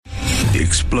The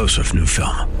explosive new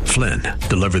film, Flynn,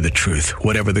 deliver the truth,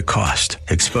 whatever the cost,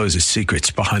 exposes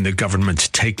secrets behind the government's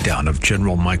takedown of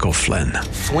General Michael Flynn.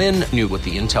 Flynn knew what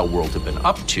the intel world had been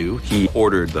up to. He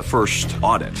ordered the first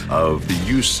audit of the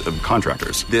use of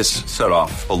contractors. This set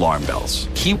off alarm bells.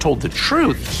 He told the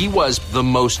truth. He was the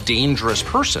most dangerous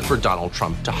person for Donald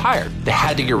Trump to hire. They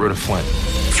had to get rid of Flynn.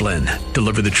 Flynn,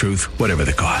 deliver the truth, whatever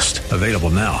the cost. Available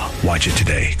now. Watch it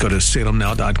today. Go to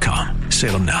salemnow.com.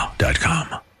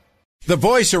 salemnow.com. The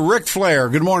voice of Ric Flair.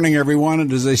 Good morning, everyone.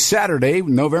 It is a Saturday,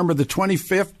 November the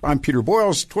 25th. I'm Peter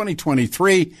Boyles,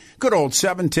 2023. Good old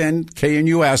 710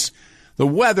 KNUS. The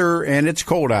weather, and it's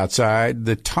cold outside.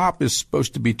 The top is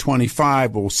supposed to be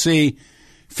 25. We'll see.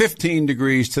 15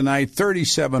 degrees tonight,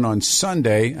 37 on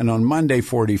Sunday, and on Monday,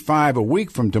 45. A week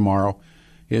from tomorrow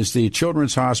is the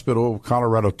Children's Hospital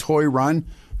Colorado Toy Run.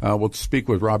 We'll speak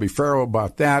with Robbie Farrow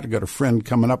about that. I've got a friend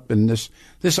coming up in this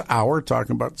hour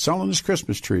talking about selling his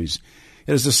Christmas trees.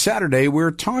 It is a Saturday. We're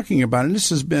talking about, and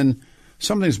this has been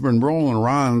something that's been rolling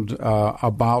around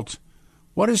about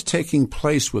what is taking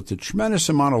place with the tremendous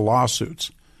amount of lawsuits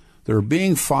that are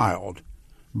being filed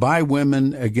by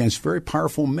women against very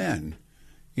powerful men.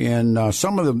 And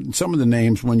some of the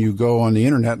names, when you go on the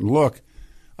internet and look,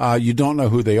 you don't know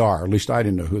who they are. At least I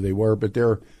didn't know who they were, but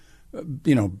they're,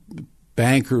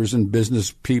 bankers and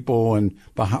business people and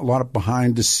a lot of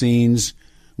behind the scenes.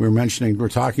 We're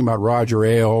talking about Roger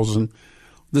Ailes, and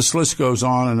this list goes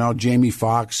on, and now Jamie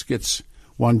Foxx gets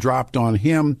one dropped on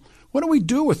him. What do we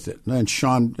do with it? And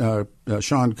Sean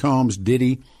Combs,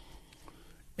 Diddy,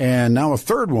 and now a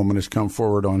third woman has come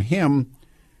forward on him.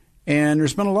 And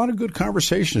there's been a lot of good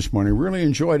conversation this morning. Really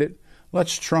enjoyed it.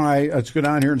 Let's go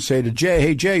down here and say to Jay,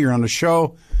 hey, Jay, you're on the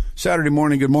show Saturday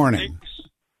morning. Good morning. Thanks.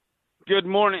 Good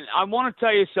morning. I want to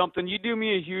tell you something. You do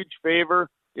me a huge favor.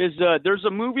 There's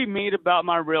a movie made about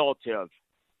my relative.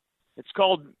 It's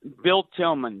called Bill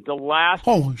Tillman, the last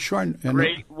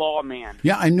great lawman.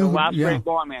 Yeah, I knew. The last great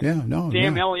lawman. Yeah, no.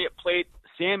 Sam Elliott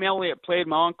played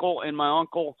my uncle, and my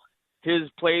uncle, his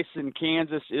place in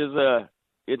Kansas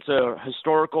it's a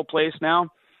historical place now.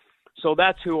 So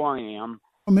that's who I am.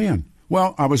 Oh man.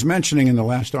 Well, I was mentioning in the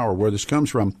last hour where this comes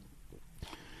from.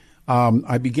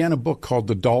 I began a book called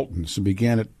The Daltons. I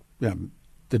began it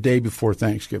the day before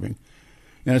Thanksgiving.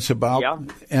 And it's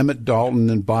about Emmett Dalton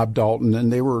and Bob Dalton.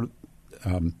 And they were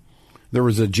there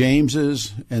was the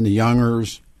Jameses and the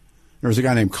Youngers. There was a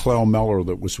guy named Clell Meller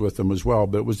that was with them as well.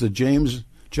 But it was the James,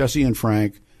 Jesse, and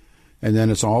Frank. And then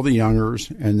it's all the Youngers.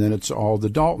 And then it's all the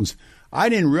Daltons. I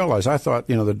didn't realize. I thought,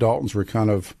 the Daltons were kind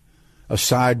of a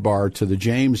sidebar to the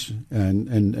James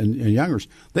and Youngers.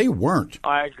 They weren't.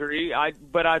 I agree.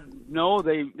 But I know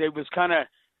they was kind of,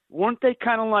 weren't they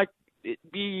kind of like, it'd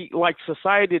be like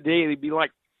society today. They'd be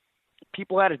like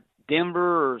people out of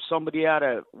Denver or somebody out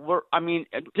of,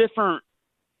 different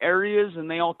areas,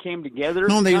 and they all came together.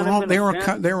 No, they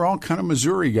were all kind of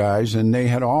Missouri guys, and they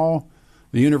had all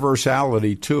the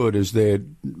universality to it. Is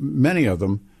many of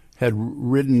them had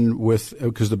ridden with,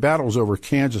 because the battle's over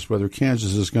Kansas, whether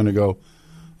Kansas is going to go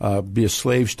be a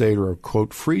slave state or a,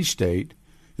 quote, free state.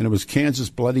 And it was Kansas,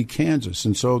 bloody Kansas.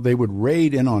 And so they would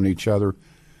raid in on each other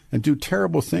and do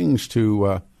terrible things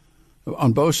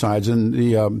on both sides. And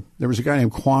there was a guy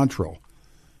named Quantrill,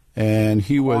 and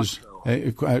he was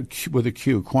with a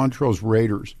Q, Quantrill's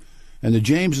Raiders. And the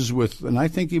Jameses and I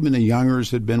think even the Youngers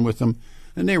had been with them,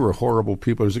 and they were horrible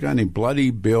people. There was a guy named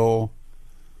Bloody Bill.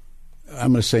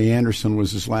 I'm going to say Anderson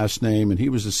was his last name, and he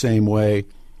was the same way.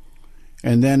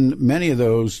 And then many of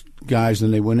those guys,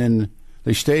 and they went in,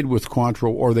 they stayed with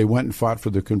Quantrill, or they went and fought for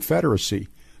the Confederacy.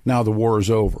 Now the war is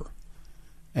over,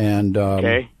 and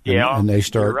and they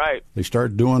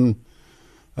start doing,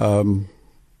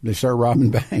 they start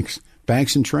robbing banks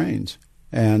and trains,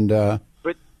 and go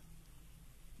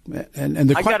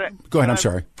ahead. I'm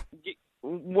sorry.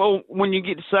 Well, when you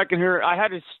get a second here, I had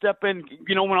to step in.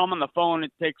 When I'm on the phone,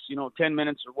 it takes 10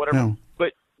 minutes or whatever. No.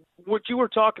 But what you were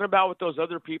talking about with those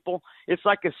other people, it's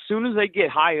like as soon as they get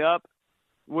high up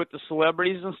with the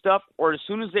celebrities and stuff, or as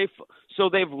soon as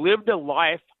they've lived a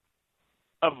life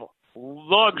of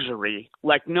luxury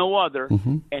like no other,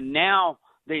 and now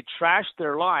they trashed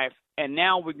their life, and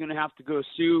now we're going to have to go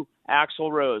sue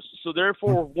Axl Rose. So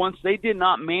therefore, once they did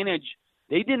not manage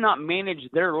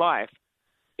their life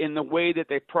in the way that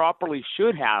they properly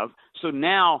should have. So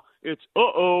now it's,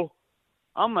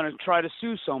 I'm going to try to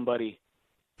sue somebody.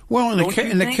 Well, in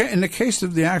the case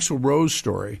of the Axl Rose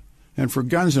story, and for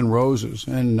Guns N' Roses,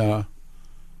 and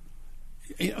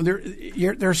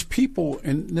there's people,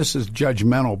 and this is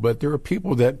judgmental, but there are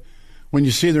people that when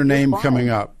you see their name coming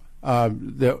up,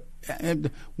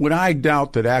 would I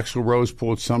doubt that Axl Rose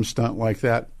pulled some stunt like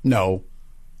that? No.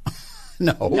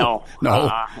 No.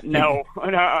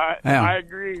 I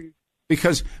agree.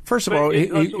 Because first of all,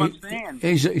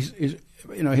 he's he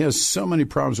has so many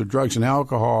problems with drugs and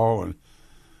alcohol and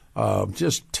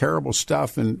just terrible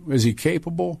stuff. And is he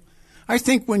capable? I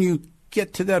think when you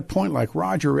get to that point, like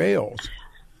Roger Ailes,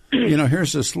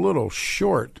 here's this little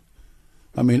short,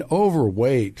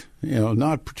 overweight,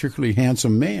 not particularly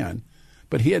handsome man,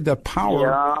 but he had the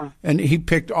power, and he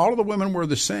picked all of the women were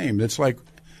the same. It's like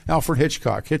Alfred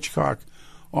Hitchcock. Hitchcock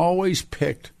always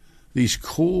picked these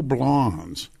cool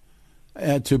blondes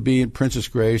to be Princess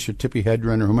Grace or Tippi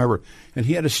Hedren or whomever, and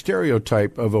he had a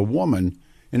stereotype of a woman.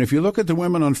 And if you look at the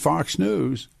women on Fox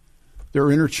News,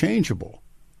 they're interchangeable,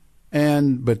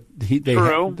 but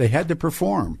they had to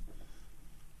perform.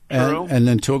 And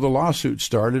until the lawsuit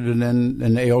started,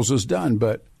 and Ailes is done.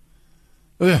 But,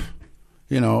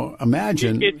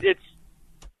 imagine. It's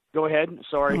go ahead.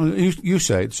 Sorry. You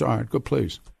say it. Sorry. Go,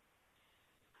 please.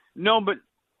 No, but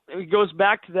it goes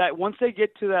back to that. Once they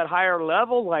get to that higher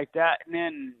level like that, and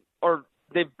then, or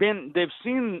they've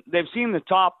seen the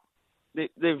top.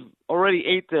 They've already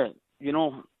ate the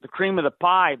cream of the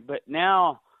pie, but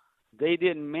now they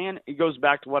didn't it goes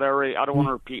back to what I don't want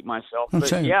to repeat myself. But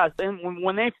yeah, then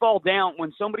when they fall down,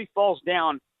 when somebody falls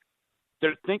down,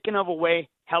 they're thinking of a way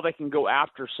how they can go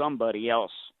after somebody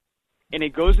else. And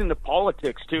it goes into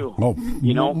politics too.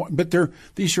 But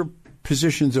these are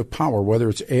positions of power, whether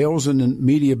it's Ailes in the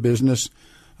media business,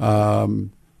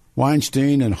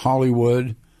 Weinstein in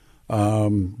Hollywood,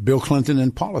 Bill Clinton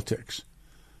in politics.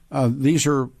 These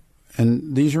are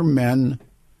men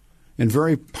in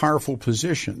very powerful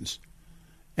positions.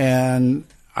 And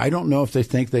I don't know if they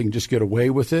think they can just get away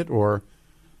with it, or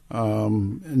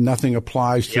nothing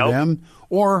applies to them.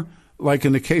 Or, like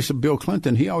in the case of Bill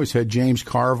Clinton, he always had James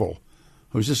Carville,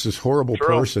 who was just this horrible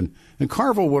person. And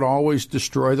Carville would always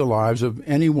destroy the lives of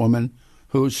any woman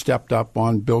who stepped up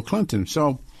on Bill Clinton.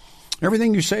 So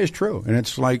everything you say is true. And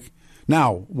it's like,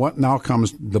 now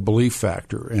comes the belief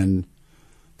factor, and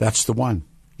that's the one.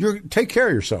 Take care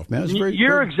of yourself, man.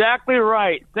 You're exactly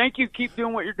right. Thank you. Keep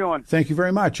doing what you're doing. Thank you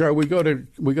very much. All right, we go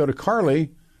to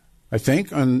Carly, I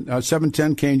think, on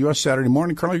 710 KNUS Saturday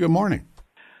morning. Carly, good morning.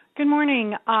 Good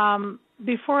morning.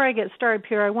 Before I get started,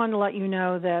 Pierre, I wanted to let you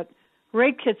know that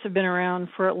rape kits have been around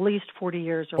for at least 40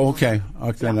 years or more. Okay.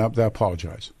 Then I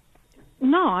apologize.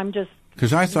 No, I'm just...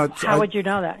 Because I thought... How would you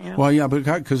know that? Well, yeah,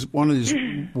 because one of these...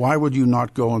 Why would you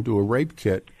not go into a rape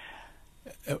kit?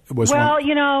 Of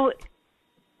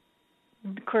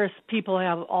course, people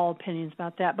have all opinions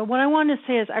about that. But what I wanted to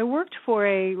say is I worked for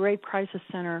a rape crisis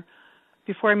center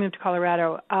before I moved to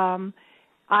Colorado.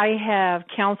 I have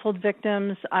counseled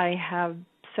victims. I have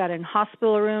sat in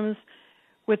hospital rooms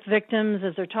with victims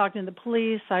as they're talking to the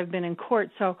police. I've been in court.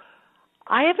 So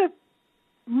I have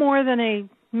more than a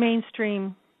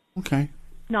mainstream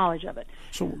knowledge of it.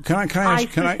 So can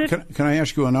I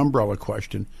ask you an umbrella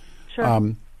question?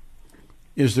 Sure.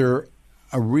 Is there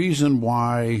a reason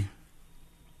why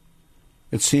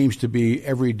it seems to be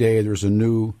every day there's a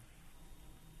new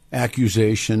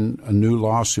accusation, a new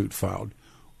lawsuit filed?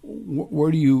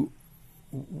 What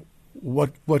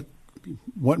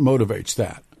motivates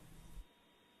that?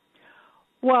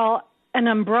 Well, an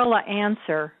umbrella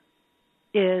answer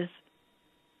is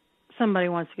somebody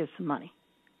wants to get some money.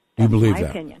 You believe that? My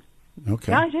opinion.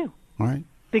 Okay. Yeah, I do. All right.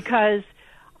 Because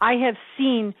I have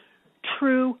seen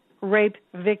true rape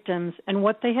victims and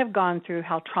what they have gone through,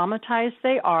 how traumatized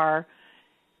they are,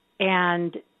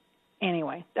 and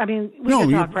anyway, I mean, we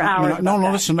could talk for hours.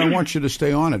 Listen, I want you to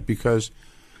stay on it because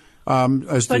I want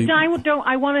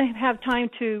to have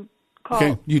time to call.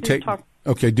 Okay, talk.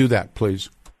 Okay, do that, please.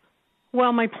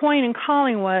 Well, my point in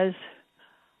calling was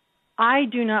I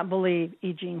do not believe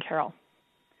E. Jean Carroll.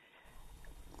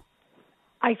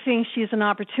 I think she's an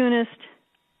opportunist.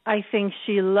 I think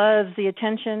she loves the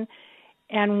attention.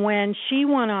 And when she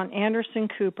went on Anderson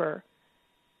Cooper,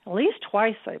 at least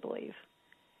twice, I believe,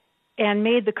 and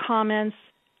made the comments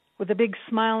with a big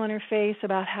smile on her face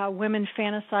about how women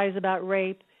fantasize about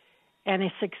rape and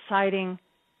it's exciting,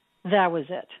 that was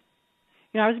it.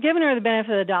 I was giving her the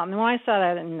benefit of the doubt, and when I saw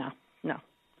that, no.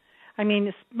 I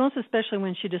mean, most especially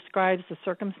when she describes the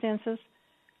circumstances,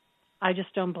 I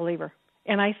just don't believe her.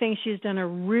 And I think she's done a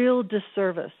real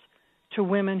disservice to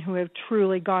women who have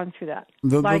truly gone through that.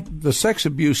 The sex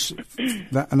abuse,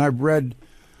 and I've read,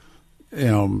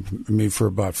 for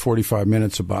about 45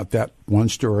 minutes about that one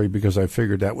story because I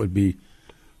figured that would be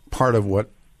part of what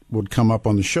would come up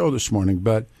on the show this morning.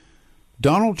 But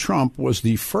Donald Trump was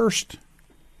the first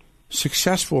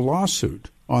successful lawsuit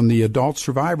on the Adult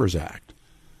Survivors Act.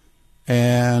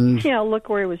 And yeah, look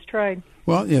where he was tried.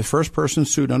 Well, the first person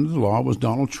sued under the law was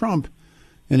Donald Trump.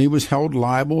 and he was held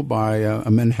liable by a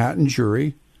Manhattan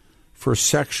jury for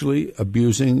sexually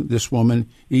abusing this woman,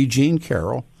 E. Jean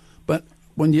Carroll. But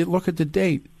when you look at the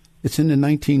date, it's in the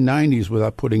 1990s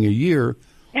without putting a year.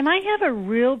 And I have a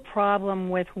real problem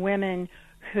with women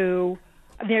who,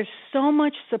 there's so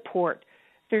much support,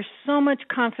 there's so much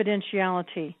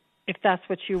confidentiality, if that's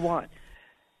what you want.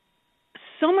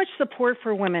 So much support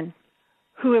for women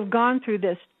who have gone through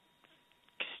this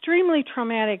extremely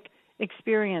traumatic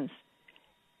experience.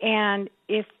 And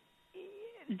if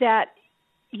that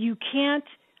you can't,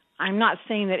 I'm not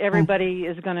saying that everybody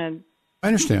is going to I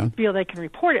understand. feel they can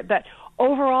report it, but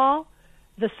overall,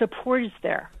 the support is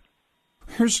there.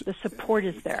 The support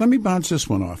is there. Let me bounce this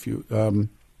one off you.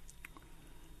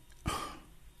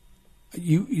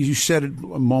 You said it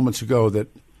moments ago that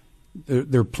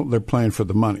they're playing for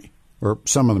the money, or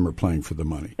some of them are playing for the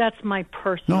money. That's my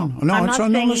personal. No, I'm it's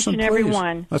not saying listen, each and every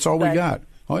one. That's all we got.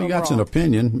 All you got's an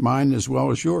opinion, mine as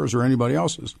well as yours or anybody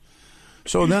else's.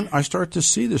 So then I start to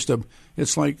see this stuff.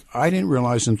 It's like I didn't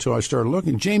realize until I started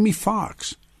looking. Jamie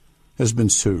Foxx has been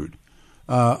sued.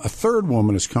 A third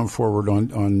woman has come forward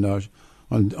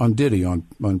on Diddy,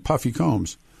 on Puffy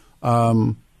Combs.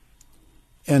 And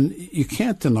you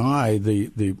can't deny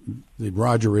the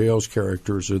Roger Ailes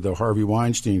characters or the Harvey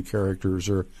Weinstein characters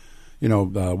or,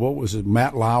 what was it,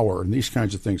 Matt Lauer and these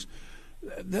kinds of things.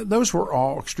 Those were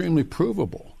all extremely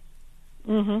provable.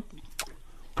 Mm-hmm.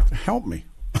 Help me.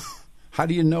 How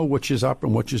do you know which is up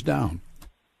and which is down?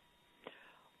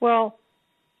 Well,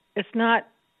 it's not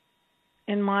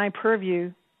in my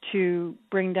purview to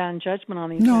bring down judgment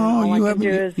on these. No, all you I have, can do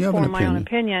is you have an form my own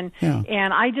opinion. Yeah.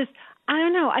 And I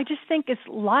don't know. I just think it's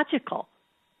logical.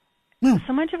 Yeah.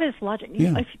 So much of it is logic.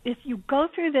 Yeah. If you go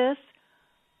through this,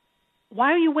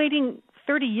 why are you waiting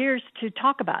 30 years to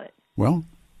talk about it? Well,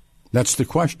 that's the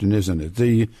question, isn't it?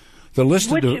 The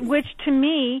list which to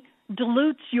me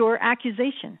dilutes your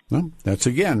accusation. Well, that's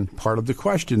again part of the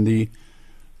question. The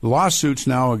lawsuits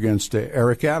now against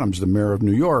Eric Adams, the mayor of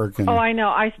New York. And, I know.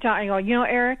 I go,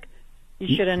 Eric,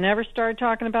 you should have never started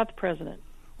talking about the president.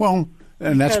 Well,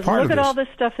 and that's part of this. Look at all this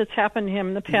this stuff that's happened to him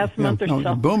in the past month or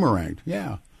so. Boomeranged,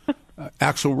 yeah.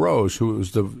 Axl Rose, who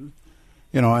was the,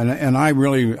 and I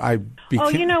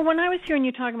became... when I was hearing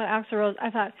you talking about Axl Rose, I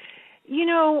thought,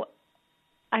 here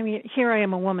I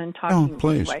am, a woman talking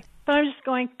please. this way. But I was just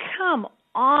going, come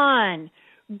on,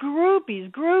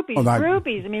 groupies.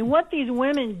 I mean, what these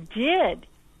women did.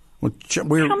 Well,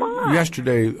 come on.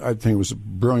 Yesterday, I think it was a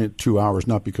brilliant 2 hours,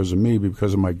 not because of me, but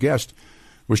because of my guest,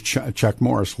 was Chuck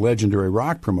Morris, legendary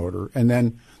rock promoter. And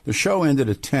then the show ended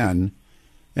at 10,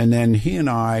 and then he and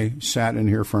I sat in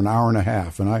here for an hour and a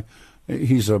half. And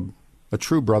he's a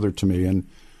true brother to me. And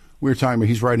we were talking about,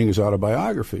 he's writing his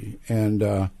autobiography.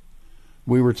 And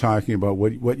we were talking about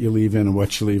what you leave in and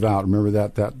what you leave out. Remember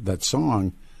that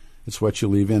song? It's what you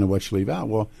leave in and what you leave out.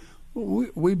 Well,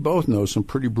 we both know some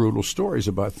pretty brutal stories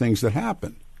about things that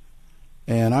happen,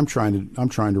 and I'm trying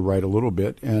to write a little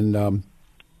bit. And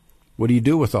what do you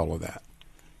do with all of that?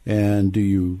 And do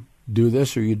you do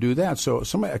this or you do that? So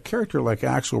a character like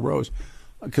Axl Rose,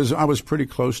 because I was pretty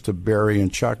close to Barry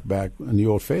and Chuck back in the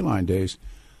old Phaline days.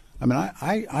 I mean,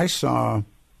 I saw.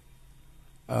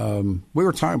 We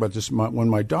were talking about this when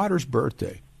my daughter's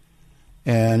birthday,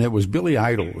 and it was Billy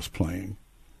Idol was playing.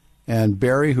 And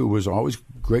Barry, who was always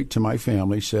great to my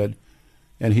family, said,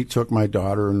 and he took my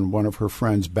daughter and one of her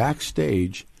friends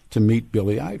backstage to meet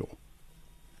Billy Idol.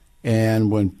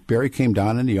 And when Barry came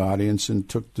down in the audience and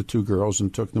took the two girls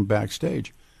and took them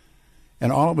backstage,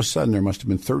 and all of a sudden there must have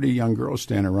been 30 young girls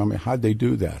standing around me. How'd they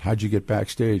do that? How'd you get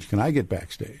backstage? Can I get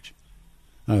backstage?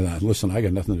 And I thought, listen, I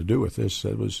got nothing to do with this.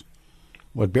 It was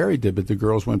what Barry did, but the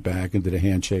girls went back and did a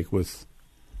handshake with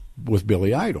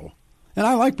Billy Idol. And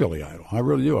I like Billy Idol. I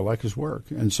really do. I like his work.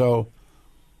 And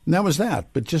that was that.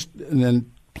 But and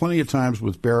then plenty of times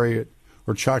with Barry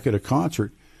or Chuck at a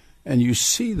concert, and you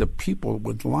see the people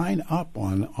would line up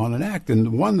on an act. And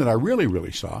the one that I really,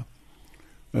 really saw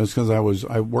was because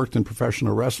I worked in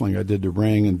professional wrestling. I did the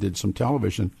ring and did some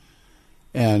television.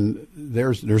 And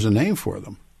there's a name for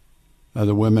them.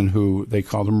 The women who, they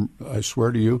call them, I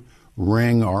swear to you,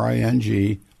 Ring,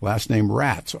 R-I-N-G, last name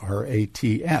Rats,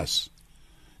 R-A-T-S.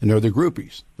 And they're the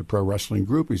groupies, the pro wrestling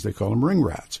groupies. They call them ring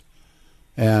rats.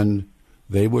 And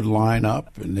they would line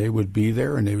up, and they would be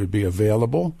there, and they would be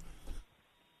available.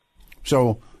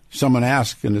 So someone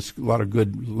asked, and it's a lot of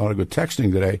good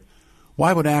texting today,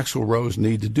 why would Axl Rose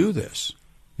need to do this?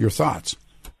 Your thoughts?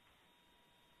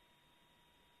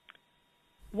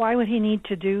 Why would he need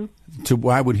to do?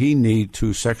 Why would he need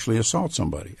to sexually assault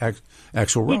somebody?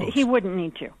 Axl Rose. He wouldn't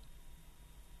need to.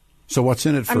 So what's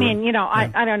in it for? I mean,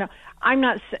 I don't know. I'm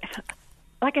not.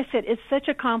 like I said, it's such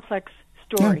a complex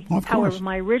story. Yeah, of However, course.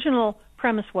 my original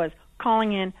premise was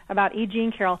calling in about E.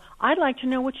 Jean Carroll. I'd like to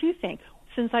know what you think,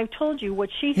 since I've told you what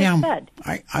she has said.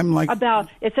 I'm like about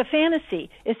it's a fantasy.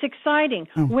 It's exciting.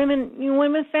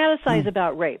 Women fantasize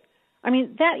about rape. I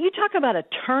mean, that you talk about a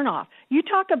turnoff. You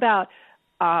talk about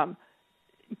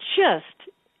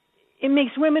it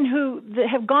makes women that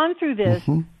have gone through this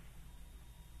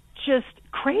just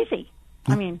crazy.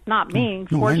 I mean, not me.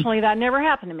 Fortunately, that never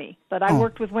happened to me, but I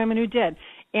worked with women who did.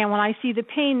 And when I see the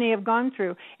pain they have gone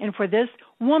through, and for this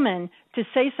woman to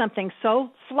say something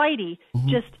so flighty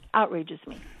just outrages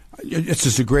me. It's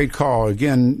just a great call.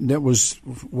 Again, that was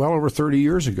well over 30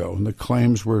 years ago, and the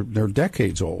claims they're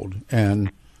decades old. And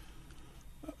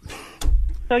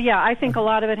so, yeah, I think a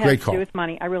lot of it has to do with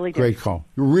money. I really do. Great call.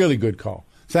 Really good call.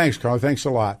 Thanks, Carl. Thanks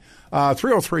a lot.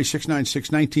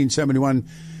 303-696-1971.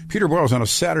 Peter Boyles on a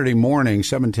Saturday morning,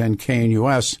 710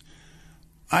 KNUS.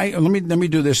 Let me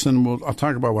do this, and I'll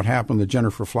talk about what happened, the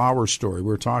Jennifer Flowers story. We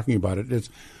were talking about it. This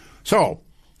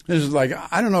is like,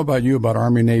 I don't know about you about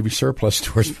Army and Navy surplus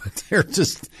stores, but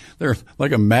they're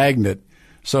like a magnet.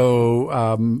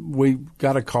 So we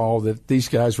got a call that these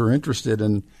guys were interested,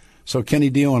 and so Kenny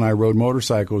Deal and I rode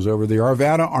motorcycles over the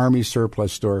Arvada Army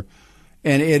surplus store,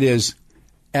 and it is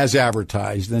as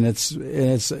advertised, and it's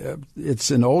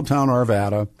in Old Town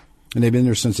Arvada, and they've been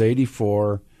there since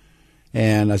 '84.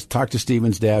 And I talked to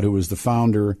Stephen's dad, who was the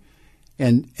founder,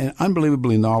 and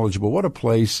unbelievably knowledgeable. What a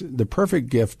place. The perfect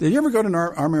gift. Did you ever go to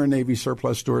Army or Navy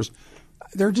surplus stores?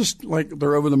 They're just like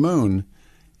they're over the moon.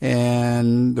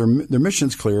 And their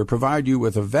mission's clear, provide you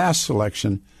with a vast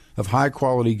selection of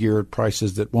high-quality gear at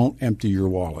prices that won't empty your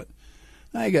wallet.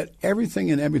 Now, you got everything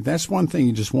and everything. That's one thing.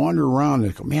 You just wander around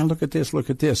and go, man, look at this, look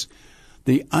at this.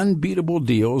 The unbeatable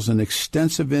deals and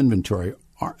extensive inventory.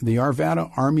 The Arvada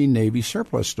Army Navy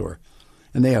surplus store.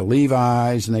 And they have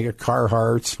Levi's, and they got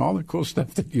Carhartts, all the cool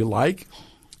stuff that you like,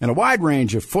 and a wide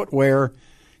range of footwear,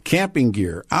 camping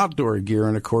gear, outdoor gear,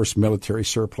 and, of course, military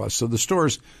surplus. So the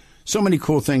store's so many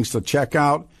cool things to check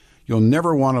out. You'll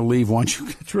never want to leave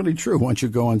it's really true, once you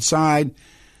go inside.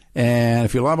 And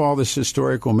if you love all this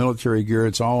historical military gear,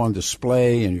 it's all on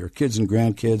display, and your kids and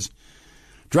grandkids.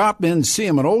 Drop in, see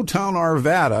them at Old Town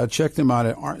Arvada. Check them out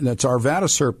that's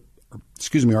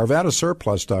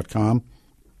ArvadaSurplus.com.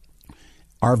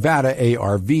 Arvada,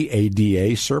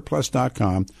 A-R-V-A-D-A,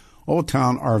 surplus.com. Old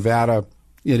Town Arvada.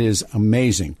 It is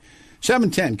amazing.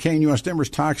 710, KNUS,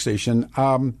 Denver's talk station.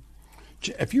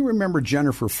 If you remember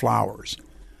Jennifer Flowers,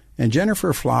 and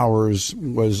Jennifer Flowers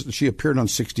she appeared on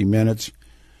 60 Minutes,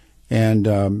 and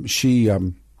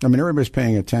everybody's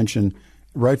paying attention,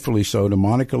 rightfully so, to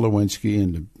Monica Lewinsky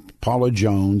and to Paula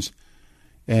Jones,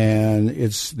 and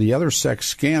it's the other sex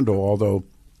scandal, although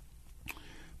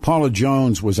Paula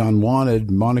Jones was unwanted.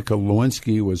 Monica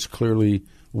Lewinsky was clearly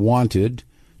wanted.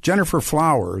 Jennifer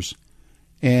Flowers.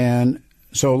 And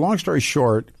so long story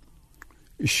short,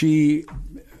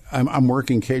 I'm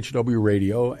working KHW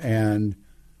radio, and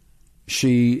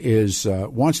she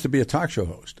wants to be a talk show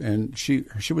host. And she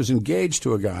was engaged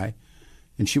to a guy,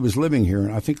 and she was living here,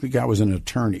 and I think the guy was an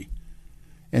attorney.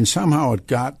 And somehow it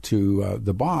got to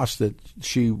the boss that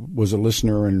she was a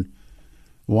listener and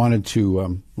wanted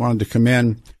to come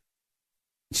in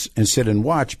and sit and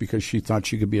watch because she thought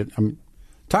she could be a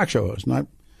talk show host.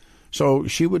 So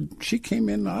she came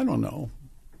in, I don't know,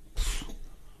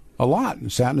 a lot,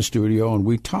 and sat in the studio, and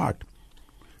we talked.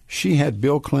 She had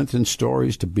Bill Clinton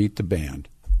stories to beat the band,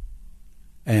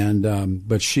 and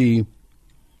Bill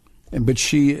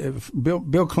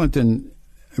Clinton,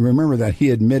 remember that he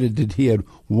admitted that he had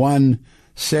one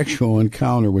sexual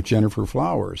encounter with Jennifer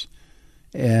Flowers,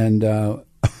 and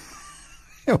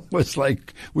it was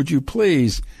like, would you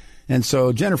please? And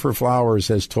so Jennifer Flowers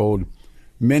has told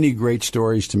many great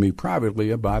stories to me privately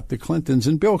about the Clintons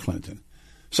and Bill Clinton.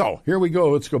 So here we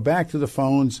go. Let's go back to the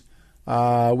phones.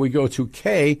 We go to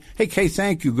Kay. Hey, Kay,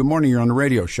 thank you. Good morning. You're on the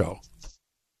radio show.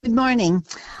 Good morning.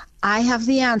 I have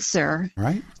the answer. All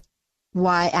right.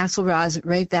 Why Axl Rose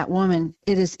raped that woman.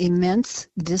 It is immense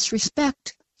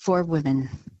disrespect for women.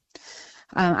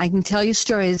 I can tell you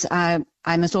stories. I'm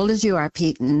as old as you are,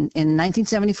 Pete. In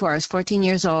 1974, I was 14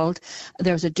 years old.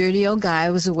 There was a dirty old guy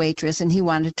who was a waitress, and he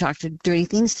wanted to talk to dirty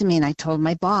things to me, and I told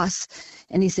my boss,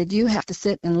 and he said, you have to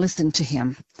sit and listen to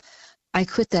him. I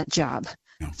quit that job.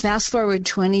 Yeah. Fast forward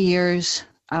 20 years,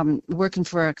 working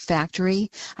for a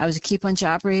factory. I was a key punch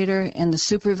operator, and the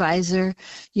supervisor,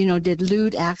 did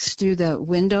lewd acts through the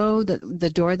window.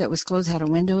 The door that was closed had a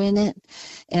window in it,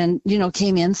 and,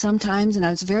 came in sometimes, and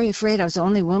I was very afraid. I was the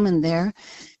only woman there.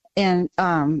 And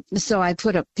so I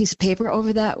put a piece of paper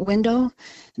over that window.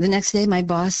 The next day, my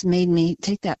boss made me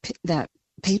take that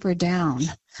paper down.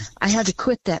 I had to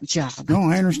quit that job. No,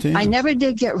 I understand. I never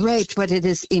did get raped, but it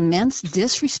is immense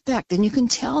disrespect, and you can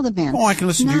tell the man. Oh, I can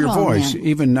listen to your voice. Men.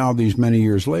 Even now, these many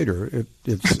years later,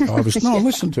 it's obvious. No,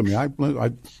 listen to me. I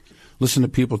listen to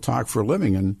people talk for a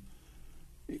living, and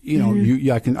you know,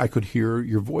 I could hear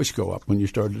your voice go up when you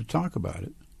started to talk about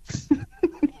it.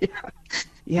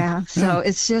 Yeah. So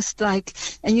it's just like,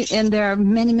 and there are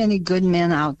many, many good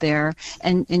men out there,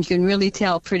 and you can really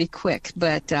tell pretty quick.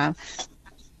 But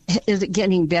is it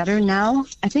getting better now?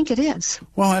 I think it is.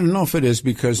 Well, I don't know if it is,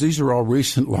 because these are all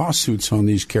recent lawsuits on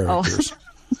these characters.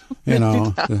 You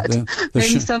know,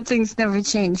 maybe some things never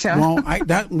change. Huh? Well,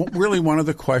 that really one of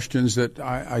the questions that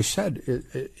I said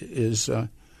is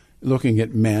looking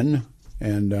at men,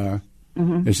 and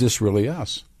is this really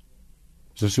us?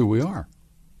 Is this who we are?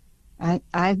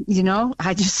 I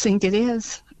just think it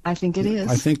is. I think it is.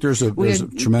 I think there's a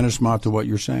tremendous amount to what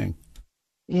you're saying.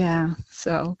 Yeah.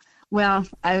 So, well,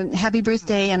 happy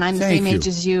birthday, and I'm the same age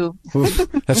as you. Oof,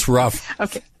 that's rough.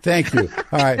 Okay. Thank you.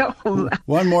 All right.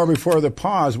 One more before the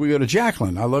pause. We go to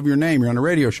Jacqueline. I love your name. You're on a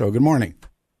radio show. Good morning.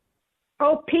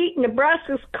 Oh, Pete,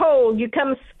 Nebraska's cold. You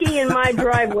come ski in my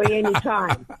driveway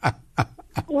anytime.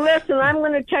 Listen, I'm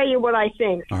going to tell you what I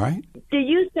think. All right. Do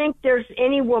you think there's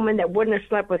any woman that wouldn't have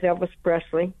slept with Elvis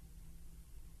Presley?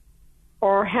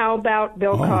 Or how about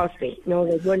Bill Cosby? No,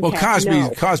 they wouldn't. Well,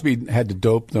 Cosby had to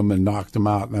dope them and knock them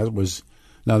out, and that was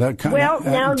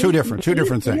two different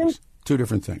things. Two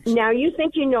different things. Now you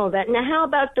think you know that. Now how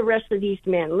about the rest of these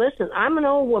men? Listen, I'm an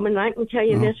old woman, and I can tell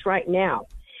you this right now: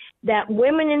 that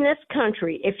women in this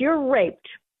country, if you're raped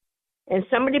and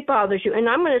somebody bothers you, and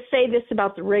I'm going to say this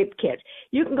about the rape kit,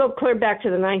 you can go clear back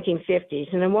to the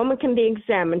 1950s, and a woman can be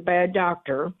examined by a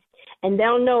doctor, and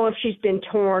they'll know if she's been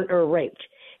torn or raped.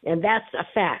 And that's a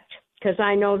fact, because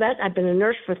I know that. I've been a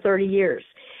nurse for 30 years.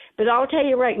 But I'll tell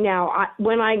you right now,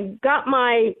 when I got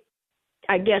my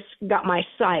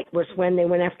sight was when they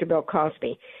went after Bill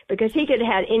Cosby, because he could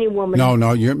have had any woman. No,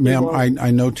 ma'am, I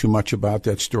know too much about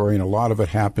that story, and a lot of it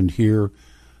happened here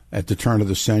at the turn of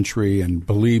the century, and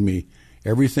believe me,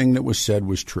 everything that was said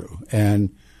was true.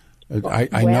 And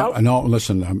I know,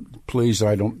 listen, please,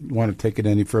 I don't want to take it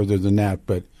any further than that,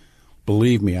 but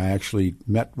believe me, I actually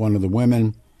met one of the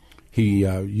women. He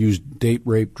used date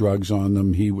rape drugs on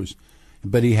them.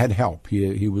 But he had help. He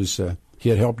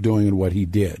had help doing what he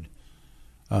did.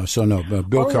 Bill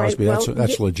Cosby,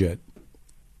 that's legit.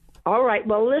 All right.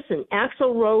 Well, listen,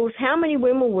 Axl Rose. How many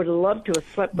women would have loved to have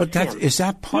slept with him? Is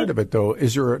that part of it, though?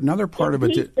 Is there another part of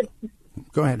it?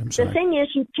 Go ahead. I'm sorry. The thing is,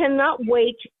 you cannot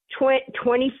wait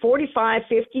 20, 45,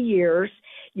 50 years.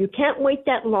 You can't wait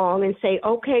that long and say,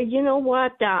 okay, you know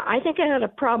what? I think I had a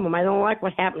problem. I don't like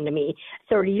what happened to me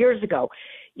 30 years ago.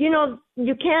 You know,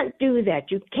 you can't do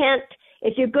that. You can't.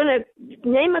 If you're going to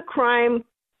name a crime,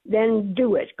 then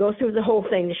do it. Go through the whole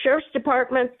thing. The sheriff's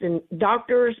department and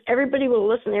doctors, everybody will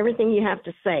listen to everything you have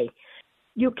to say.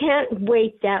 You can't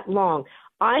wait that long.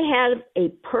 I had a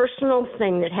personal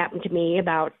thing that happened to me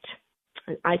about,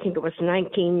 I think it was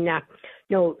it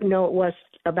was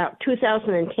about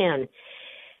 2010.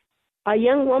 A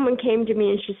young woman came to me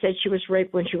and she said she was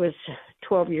raped when she was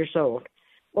 12 years old.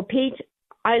 Well, Pete,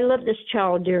 I love this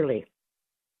child dearly.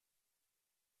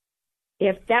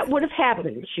 If that would have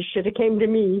happened, she should have came to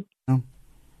me.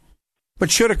 But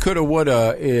shoulda, coulda,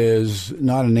 woulda is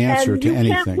not an answer to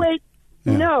anything. Can't wait.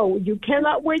 Yeah. No, you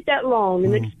cannot wait that long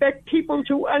and expect people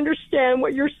to understand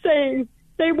what you're saying.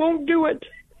 They won't do it.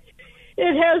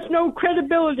 It has no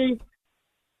credibility.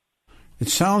 It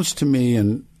sounds to me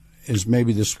as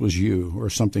maybe this was you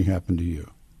or something happened to you.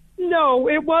 No,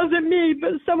 it wasn't me,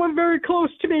 but someone very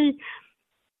close to me.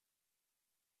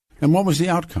 And what was the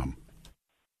outcome?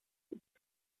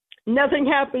 Nothing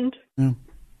happened. Yeah.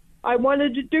 I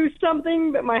wanted to do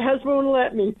something, but my husband wouldn't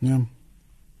let me. Yeah.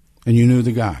 And you knew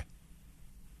the guy?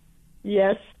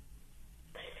 Yes.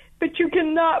 But you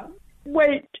cannot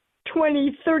wait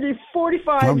 20, 30,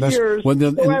 45 years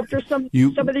to go after some of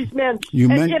these men.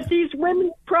 If these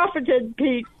women profited,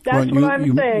 Pete, that's what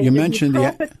I'm saying. You mentioned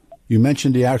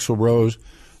the Axl Rose.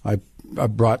 I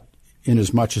brought in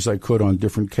as much as I could on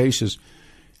different cases.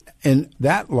 And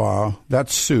that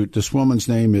suit, this woman's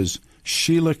name is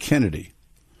Sheila Kennedy,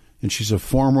 and she's a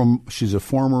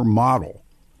former model,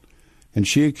 and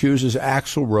she accuses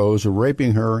Axl Rose of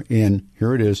raping her in,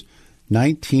 here it is,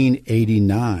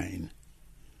 1989.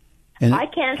 And I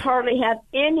can't hardly have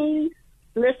any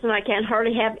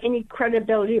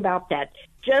credibility about that.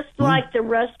 Just like the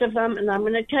rest of them, and I'm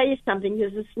going to tell you something.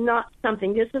 This is not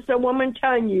something. This is a woman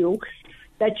telling you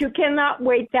that you cannot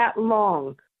wait that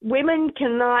long. Women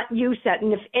cannot use that.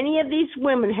 And if any of these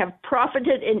women have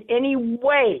profited in any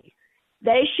way,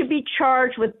 They should be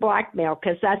charged with blackmail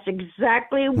because that's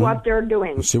exactly what they're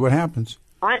doing. We'll see what happens.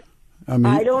 I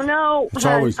don't know.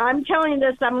 I'm telling you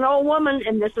this. I'm an old woman,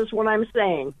 and this is what I'm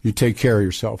saying. You take care of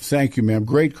yourself. Thank you, ma'am.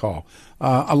 Great call.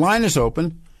 A line is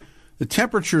open. The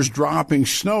temperature's dropping.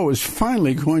 Snow is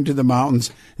finally going to the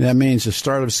mountains, and that means the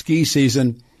start of ski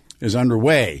season is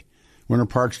underway. Winter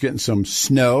Park's getting some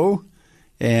snow,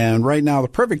 and right now the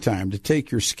perfect time to take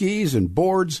your skis and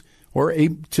boards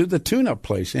to the tune-up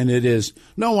place, and it is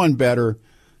no one better,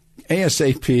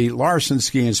 ASAP, Larson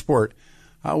Ski and Sport.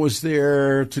 I was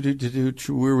there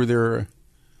we were there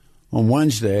on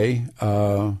Wednesday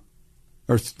or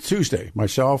Tuesday.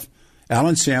 Myself,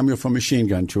 Alan Samuel from Machine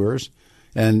Gun Tours,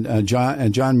 and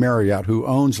John Marriott, who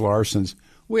owns Larson's.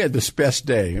 We had this best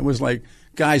day. It was like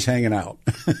guys hanging out.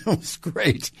 It was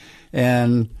great,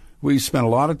 and we spent a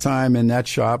lot of time in that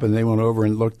shop. And they went over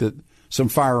and looked at some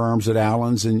firearms at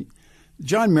Alan's. And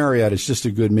John Marriott is just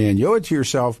a good man. You owe it to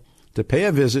yourself to pay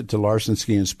a visit to Larson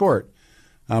Ski and Sport.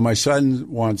 My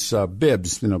son wants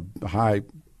bibs, high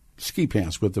ski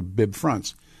pants with the bib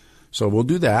fronts. So we'll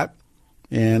do that.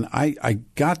 And I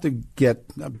got to get,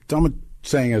 I'm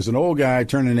saying as an old guy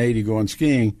turning 80 going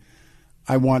skiing,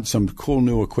 I want some cool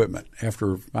new equipment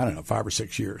after, 5 or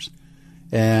 6 years.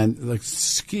 And the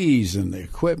skis and the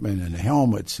equipment and the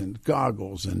helmets and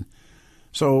goggles. And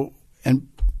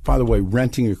by the way,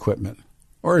 renting equipment.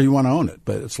 Or you want to own it,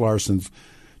 but it's Larson's.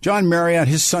 John Marriott,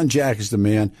 his son Jack is the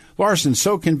man. Larson's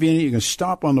so convenient. You can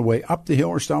stop on the way up the hill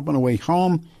or stop on the way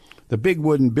home. The big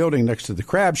wooden building next to the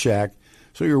Crab Shack.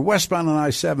 So you're westbound on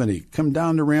I-70. Come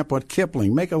down the ramp at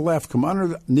Kipling. Make a left. Come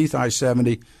underneath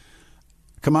I-70.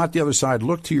 Come out the other side.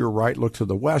 Look to your right. Look to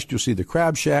the west. You'll see the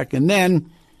Crab Shack. And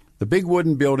then the big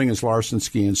wooden building is Larson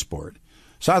Ski and Sport.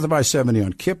 South of I-70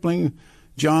 on Kipling.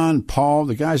 John, Paul,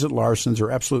 the guys at Larson's are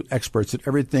absolute experts at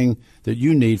everything that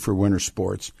you need for winter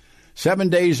sports. 7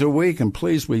 days a week, and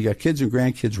please, we got kids and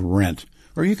grandkids, rent.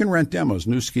 Or you can rent demos,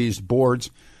 new skis, boards.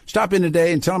 Stop in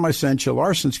today and tell them I sent you.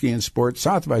 Larson Ski and Sport,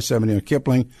 south of I-70 on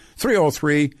Kipling,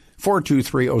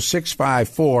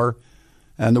 303-423-0654.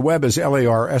 And the web is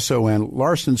LARSON,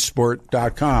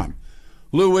 larsonsport.com.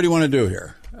 Lou, what do you want to do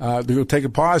here? We'll take a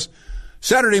pause.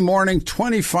 Saturday morning,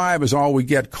 25 is all we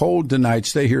get. Cold tonight.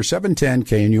 Stay here, 710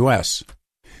 KNUS.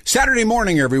 Saturday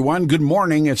morning, everyone. Good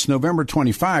morning. It's November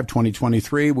 25,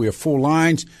 2023. We have full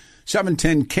lines.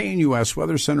 710 KNUS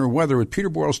Weather Center weather with Peter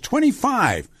Boyles,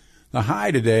 25. The high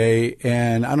today,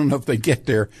 and I don't know if they get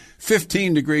there.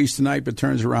 15 degrees tonight, but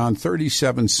turns around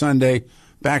 37 Sunday.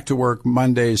 Back to work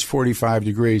Monday is 45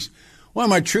 degrees. One of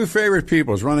my true favorite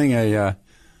people is running a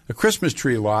Christmas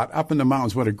tree lot up in the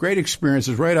mountains. What a great experience.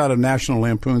 It's right out of National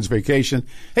Lampoon's Vacation.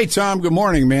 Hey, Tom, good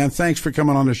morning, man. Thanks for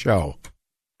coming on the show.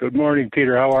 Good morning,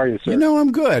 Peter. How are you, sir?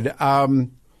 I'm good. Our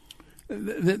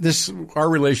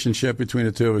relationship between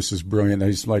the two of us is brilliant.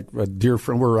 He's like a dear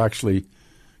friend. We're actually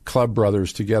club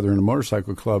brothers together in a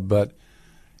motorcycle club, but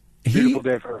beautiful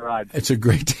day for a ride. It's a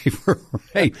great day for a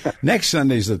ride. Next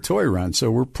Sunday's the toy run,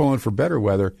 so we're pulling for better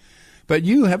weather. But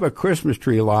you have a Christmas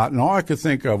tree lot, and all I could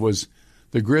think of was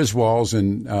the Griswolds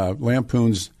and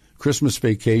Lampoon's Christmas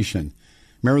Vacation.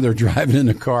 Remember, they're driving in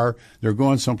the car. They're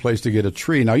going someplace to get a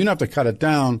tree. Now, you don't have to cut it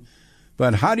down,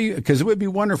 but how do you – because it would be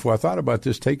wonderful. I thought about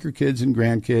this. Take your kids and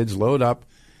grandkids, load up,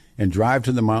 and drive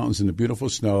to the mountains in the beautiful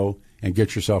snow and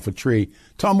get yourself a tree.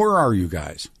 Tom, where are you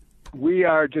guys? We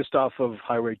are just off of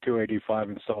Highway 285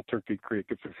 in Salt Turkey Creek.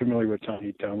 If you're familiar with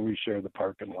Tiny Town, we share the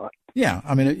parking lot. Yeah.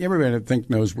 I mean, everybody I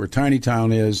think knows where Tiny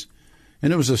Town is.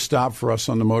 And it was a stop for us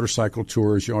on the motorcycle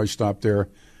tours. You always stop there.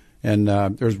 And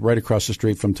there's right across the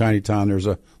street from Tiny Town, there's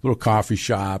a little coffee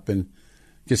shop and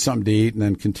get something to eat and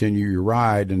then continue your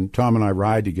ride. And Tom and I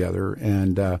ride together.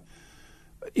 And, I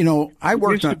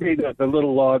worked on... It used to be the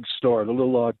little log store, the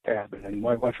little log cabin. And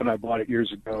my wife and I bought it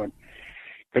years ago and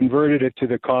converted it to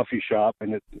the coffee shop.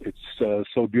 And it's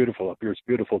so beautiful up here. It's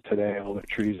beautiful today. All the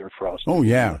trees are frosted. Oh,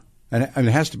 yeah. And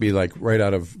it has to be like right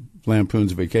out of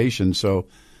Lampoon's Vacation. So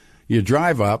you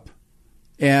drive up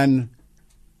and...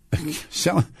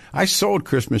 I sold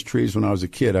Christmas trees when I was a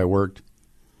kid. I worked.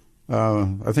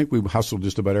 I think we hustled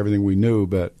just about everything we knew,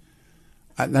 but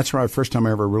that's where the first time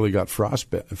I ever really got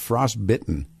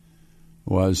frostbitten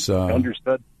was.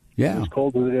 Understood. Yeah. As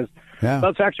cold as it is. Yeah.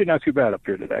 Well, it's actually not too bad up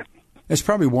here today. It's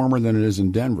probably warmer than it is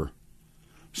in Denver.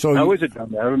 So how is it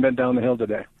down there? I haven't been down the hill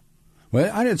today.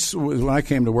 Well, when I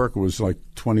came to work, it was like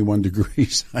 21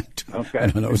 degrees. Okay. I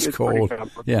don't know. It's cold.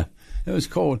 Yeah, it was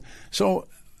cold. So.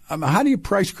 How do you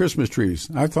price Christmas trees?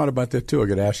 I've thought about that too. I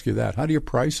got to ask you that. How do you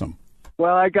price them?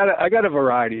 Well, I got a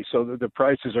variety, so the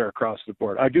prices are across the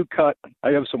board. I do cut.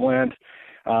 I have some land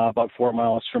about 4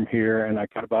 miles from here, and I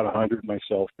cut about 100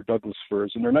 myself for Douglas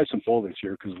firs, and they're nice and full this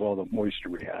year because of all the moisture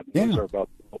we had. Yeah. Those are about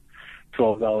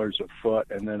 $12 a foot,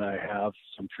 and then I have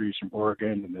some trees from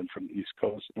Oregon and then from the East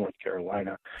Coast, North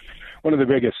Carolina. One of the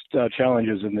biggest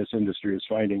challenges in this industry is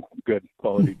finding good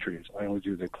quality trees. I only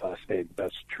do the Class A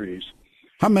best trees.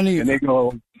 How many? And they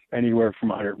go anywhere from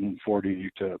 140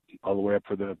 to all the way up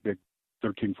for the big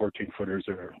 13, 14 footers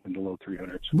that are in the low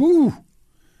 300s. Woo!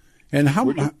 And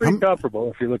which is pretty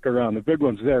comparable if you look around. The big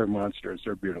ones there are monsters.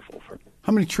 They're beautiful.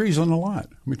 How many trees on the lot?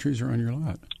 How many trees are on your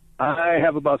lot? I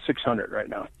have about 600 right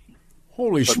now.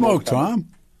 Holy smoke, Tom.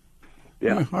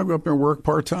 Yeah. I go up there and work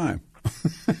part-time.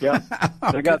 Yeah.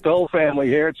 I got the whole family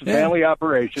here. It's a family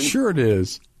operation. Sure it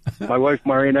is. My wife,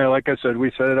 Marie, and I, like I said,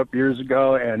 we set it up years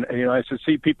ago. And, I used to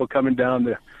see people coming down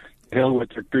the hill with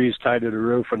their trees tied to the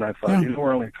roof. And I thought,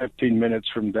 we're only 15 minutes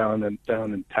from down in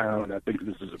town. I think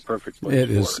this is a perfect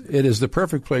place It is the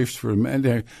perfect place for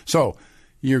men. So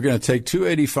you're going to take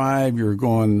 285. You're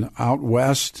going out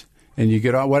west. And you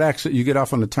get off what exit? You get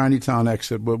off on the Tiny Town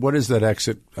exit. What is that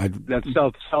exit? That's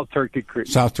South Turkey Creek.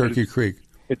 South Turkey Creek.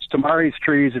 It's Tamari's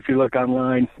Trees. If you look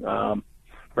online,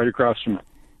 right across from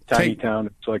Tiny Town.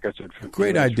 It's like I said.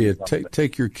 Great idea.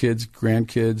 Take your kids,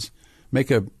 grandkids, make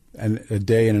a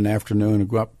day and an afternoon, and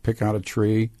go up, pick out a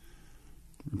tree,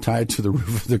 tie it to the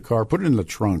roof of the car, put it in the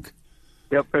trunk.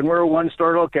 Yep, and we're a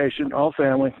one-store location, all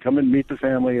family. Come and meet the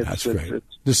family. That's great.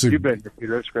 You've been here,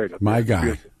 Peter. That's great. My guy.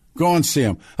 Beautiful. Go and see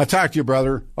him. I'll talk to you,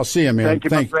 brother. I'll see you, man. Thank you,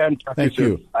 my friend. Thank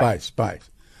you. Bye.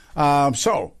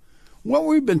 So, what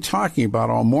we've been talking about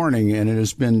all morning, and it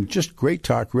has been just great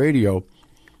talk radio,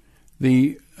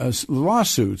 the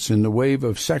lawsuits and the wave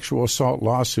of sexual assault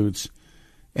lawsuits,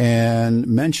 and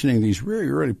mentioning these really,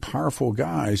 really powerful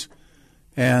guys,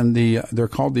 and they're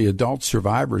called the Adult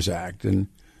Survivors Act, and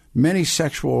many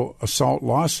sexual assault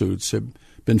lawsuits have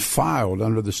been filed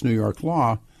under this New York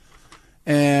law.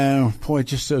 And, boy, it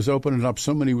just says opening up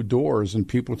so many doors and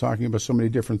people talking about so many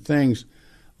different things.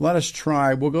 Let us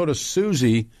try. We'll go to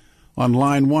Susie on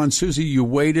line one. Susie, you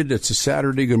waited. It's a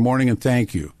Saturday. Good morning, and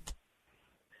thank you.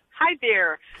 Hi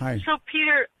there. Hi. So,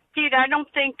 Pete, I don't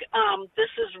think this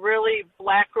is really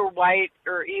black or white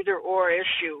or either or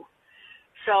issue.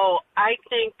 So I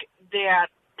think that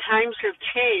times have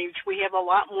changed. We have a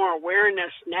lot more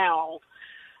awareness now.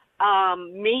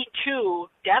 Me Too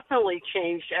definitely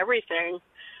changed everything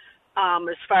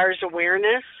as far as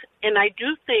awareness. And I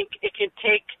do think it can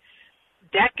take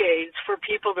decades for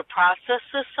people to process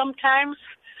this sometimes.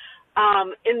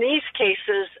 In these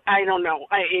cases, I don't know.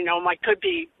 I could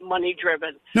be money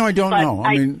driven. No, I don't know.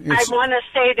 I want to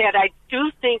say that I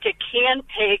do think it can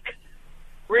take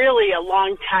really a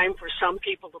long time for some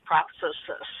people to process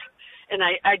this. And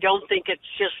I don't think it's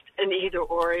just an either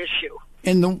or issue.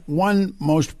 And the one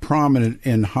most prominent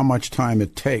in how much time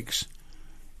it takes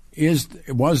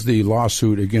was the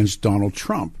lawsuit against Donald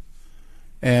Trump.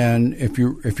 And if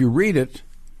you read it,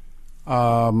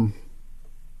 or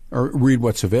read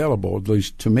what's available, at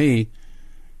least to me,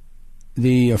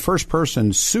 the first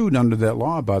person sued under that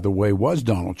law, by the way, was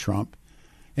Donald Trump,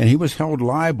 and he was held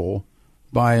liable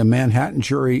by a Manhattan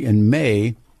jury in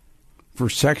May for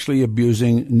sexually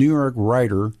abusing New York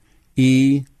writer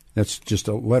E. That's just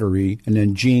a letter E, and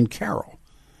then Jean Carroll.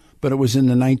 But it was in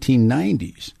the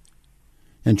 1990s,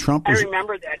 and Trump was. I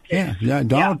remember that case. Yeah,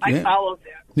 Donald. I followed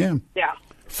that. Yeah.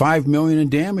 $5 million in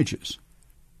damages.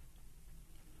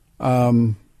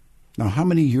 Now, how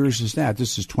many years is that?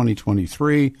 This is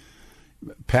 2023,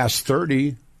 past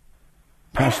 30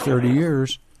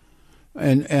 years,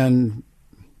 and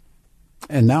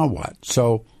now what?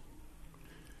 So,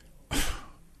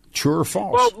 true or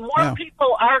false? Well, more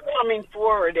people are coming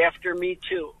forward after Me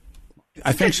Too.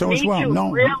 I think so as well. Me Too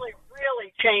No,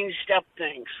 really changed up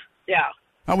things. Yeah,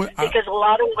 because a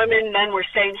lot of women then were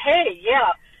saying, "Hey,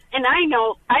 yeah," and I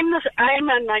know I'm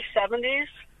in my 70s.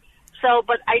 So,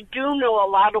 but I do know a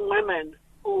lot of women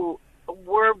who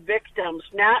were victims,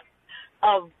 not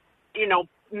of,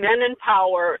 men in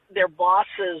power, their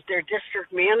bosses, their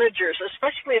district managers,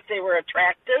 especially if they were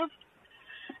attractive.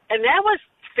 And that was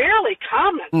fairly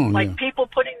common, people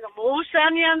putting the moves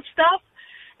on you and stuff.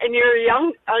 And you're a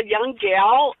young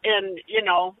gal, and, you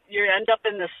end up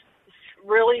in this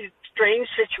really strange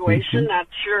situation, not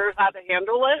sure how to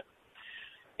handle it.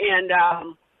 And,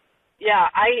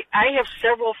 I have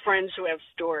several friends who have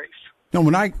stories. No,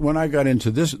 when I got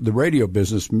into the radio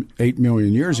business 8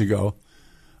 million years ago,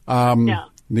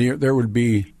 there would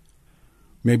be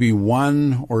maybe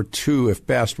one or two, if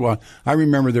best one. I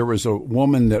remember there was a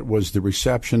woman that was the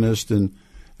receptionist, and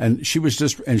she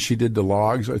was and she did the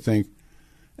logs, I think,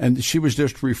 and she was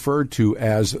just referred to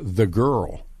as the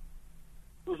girl.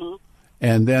 Mm-hmm.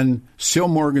 And then Syl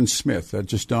Morgan Smith, that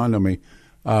just dawned on me,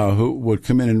 who would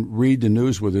come in and read the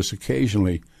news with us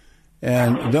occasionally.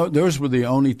 And those were the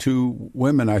only two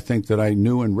women I think that I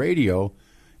knew in radio.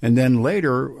 And then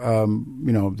later,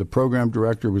 the program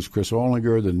director was Chris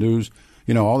Olinger, the news,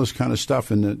 all this kind of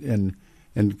stuff. And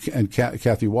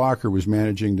Kathy Walker was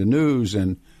managing the news,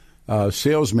 and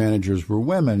sales managers were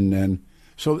women. And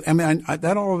so,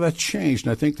 all of that changed.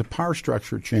 And I think the power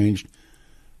structure changed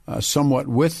somewhat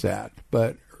with that.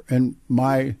 But in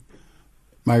my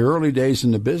early days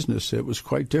in the business, it was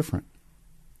quite different.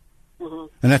 Mm-hmm.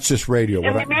 And that's just radio.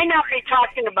 And we may not be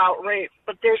talking about rape,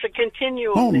 but there's a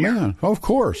continuum. Oh, there. man. Of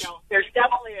course. There's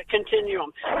definitely a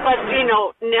continuum. But,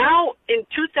 now in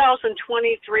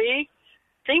 2023,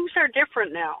 things are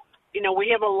different now. We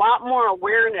have a lot more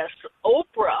awareness.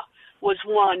 Oprah was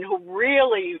one who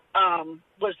really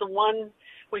was the one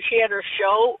when she had her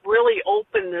show, really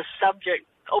opened the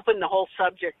whole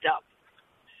subject up.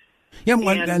 Yeah,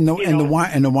 and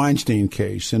the Weinstein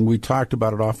case, and we talked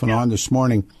about it off and on this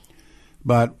morning.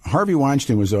 But Harvey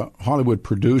Weinstein was a Hollywood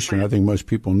producer, and I think most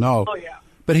people know. Oh, yeah.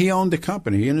 But he owned the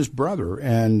company, he and his brother,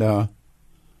 and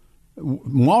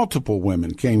multiple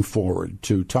women came forward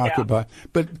to talk about.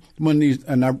 But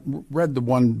and I read the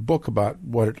one book about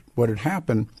what had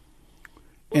happened,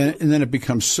 and then it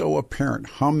becomes so apparent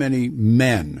how many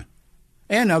men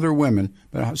and other women,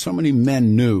 but how so many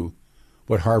men knew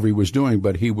what Harvey was doing,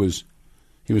 but he was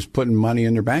putting money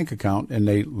in their bank account, and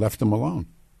they left him alone.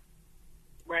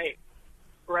 Right.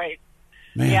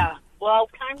 Man. Yeah. Well,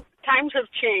 times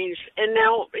have changed, and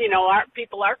now our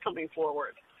people are coming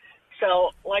forward. So,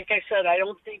 like I said, I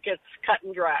don't think it's cut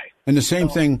and dry. And the same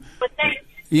thing. But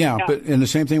the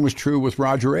same thing was true with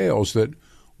Roger Ailes. That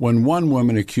when one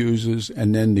woman accuses,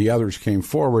 and then the others came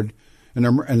forward, and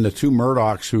the two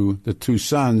Murdochs, the two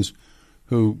sons,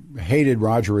 who hated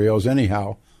Roger Ailes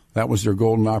anyhow, that was their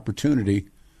golden opportunity,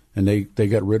 and they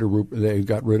got rid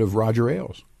of Roger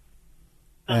Ailes.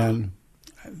 And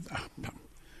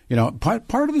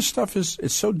part of this stuff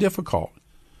it's so difficult.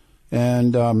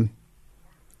 And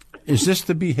is this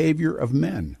the behavior of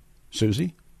men,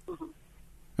 Susie? Mm-hmm.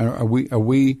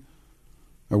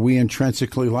 Are we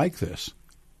intrinsically like this?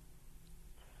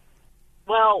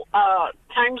 Well,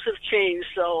 times have changed,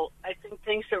 so I think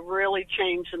things have really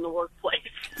changed in the workplace.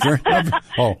 And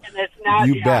it's not.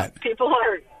 You bet. People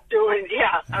are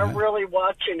really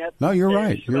watching it. No, you're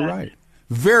right. You're right.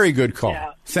 Very good call.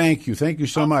 Yeah. Thank you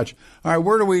so much. All right,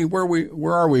 where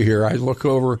are we here? I look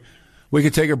over. We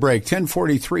could take a break.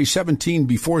 10:43, 17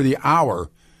 before the hour,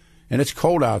 and it's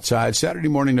cold outside. Saturday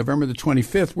morning, November the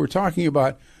 25th. We're talking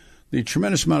about the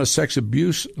tremendous amount of sex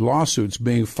abuse lawsuits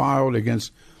being filed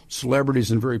against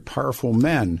celebrities and very powerful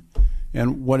men,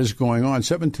 and what is going on.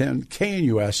 710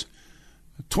 KNUS.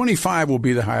 25 will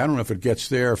be the high. I don't know if it gets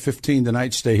there. 15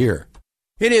 tonight. Stay here.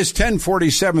 It is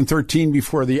 10:47, 13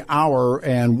 before the hour,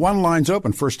 and one line's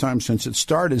open. First time since it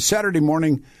started. Saturday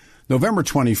morning, November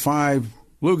 25.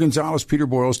 Lou Gonzalez, Peter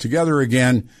Boyles together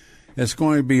again. It's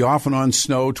going to be off and on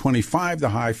snow. 25 the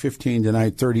high, 15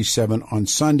 tonight, 37 on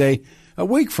Sunday. A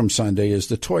week from Sunday is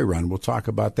the toy run. We'll talk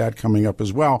about that coming up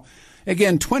as well.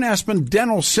 Again, Twin Aspen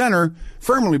Dental Center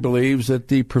firmly believes that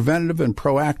the preventative and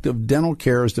proactive dental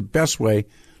care is the best way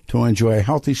to enjoy a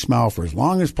healthy smile for as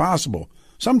long as possible.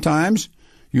 Sometimes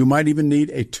you might even need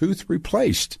a tooth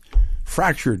replaced,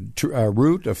 fractured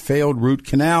root, a failed root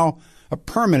canal, a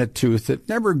permanent tooth that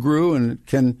never grew and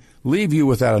can leave you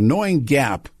with that annoying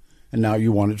gap, and now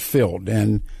you want it filled.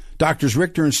 And Doctors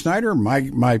Richter and Snyder,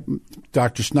 my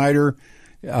Dr. Snyder,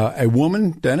 a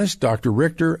woman dentist, Dr.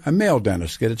 Richter, a male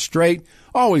dentist. Get it straight.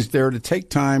 Always there to take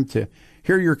time to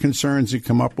hear your concerns and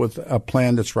come up with a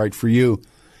plan that's right for you.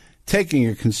 Taking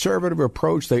a conservative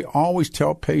approach, they always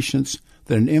tell patients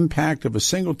that an impact of a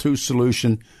single tooth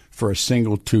solution for a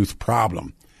single tooth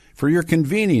problem. For your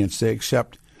convenience, they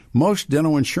accept most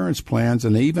dental insurance plans,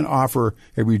 and they even offer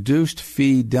a reduced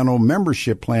fee dental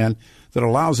membership plan that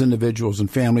allows individuals and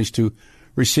families to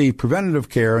receive preventative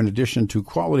care in addition to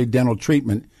quality dental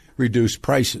treatment, reduced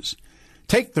prices.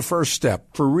 Take the first step.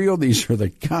 For real, these are the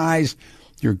guys.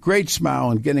 Your great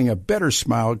smile and getting a better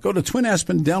smile. Go to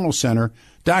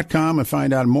TwinAspenDentalCenter.com and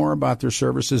find out more about their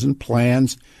services and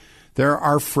plans. They're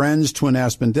our friends,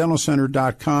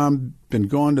 TwinAspenDentalCenter.com. Been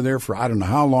going to there for I don't know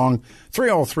how long.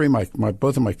 303,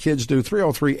 both of my kids do.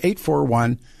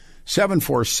 303-841-7466.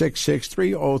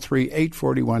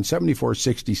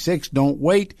 303-841-7466. Don't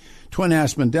wait.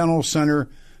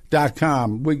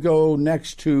 TwinAspenDentalCenter.com. We go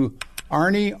next to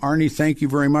Arnie. Arnie, thank you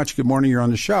very much. Good morning. You're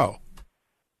on the show.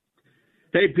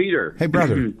 Hey, Peter. Hey,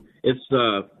 brother.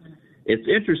 It's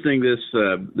interesting,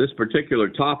 this particular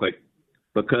topic.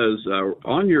 because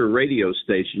on your radio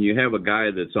station, you have a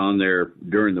guy that's on there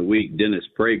during the week, Dennis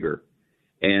Prager,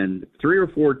 and 3 or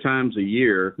 4 times a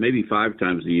year, maybe 5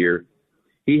 times a year,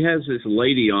 he has this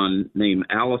lady on named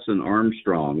Allison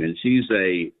Armstrong, and she's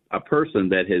a person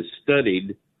that has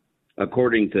studied,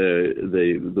 according to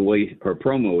the way her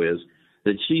promo is,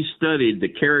 that she studied the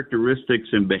characteristics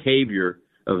and behavior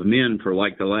of men for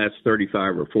like the last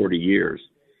 35 or 40 years.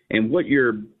 And what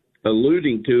you're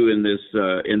alluding to in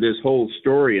this whole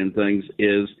story and things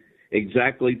is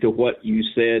exactly to what you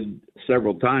said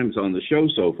several times on the show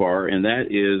so far, and that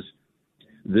is,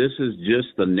 this is just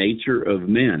the nature of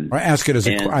men. I ask it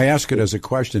as a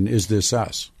question: is this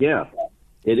us? Yeah,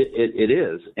 it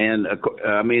is, and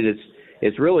I mean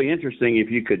it's really interesting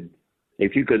if you could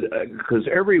because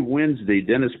every Wednesday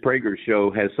Dennis Prager's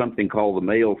show has something called the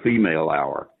Male Female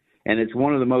Hour, and it's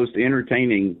one of the most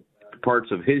entertaining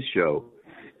parts of his show,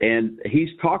 and he's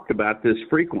talked about this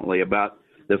frequently about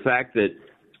the fact that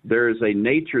there is a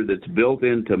nature that's built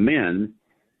into men,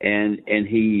 and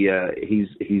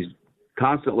he's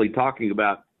constantly talking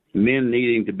about men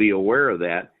needing to be aware of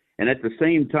that. And at the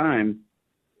same time,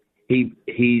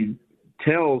 he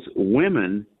tells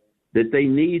women that they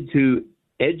need to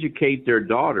educate their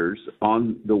daughters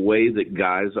on the way that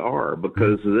guys are,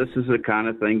 because this is the kind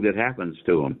of thing that happens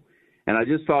to them. And I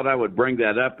just thought I would bring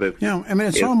that up. If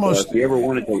you ever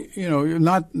wanted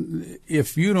to,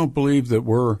 if you don't believe that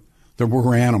we're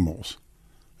animals,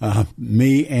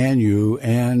 me and you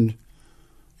and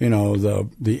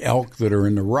the elk that are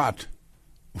in the rut,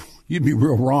 you'd be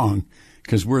real wrong,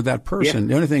 because we're that person. Yeah.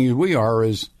 The only thing we are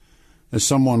is, as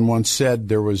someone once said,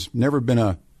 there was never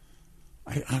been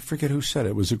I forget who said it.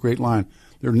 It was a great line.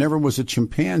 There never was a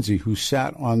chimpanzee who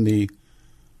sat on the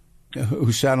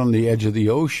edge of the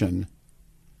ocean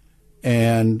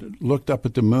and looked up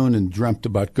at the moon and dreamt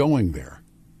about going there.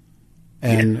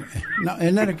 And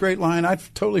isn't that a great line?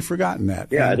 I've totally forgotten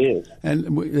that. Yeah, it is. And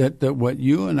that what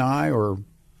you and I, or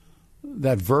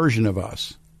that version of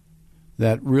us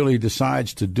that really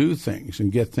decides to do things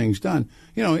and get things done.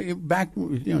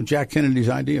 Jack Kennedy's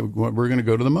idea of we're going to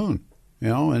go to the moon,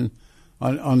 and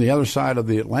on the other side of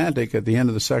the Atlantic at the end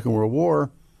of the Second World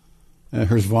War,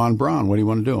 here's von Braun. What do you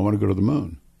want to do? I want to go to the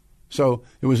moon. So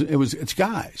it's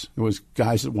guys. It was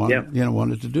guys that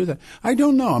wanted to do that. I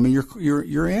don't know. I mean,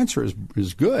 your answer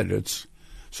is good. It's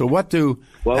so what do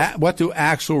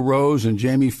Axl Rose and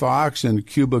Jamie Foxx and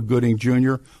Cuba Gooding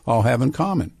Jr. all have in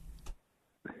common?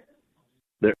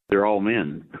 They're all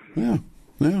men. Yeah.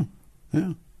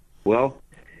 Well,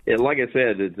 like I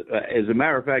said, as a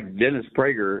matter of fact, Dennis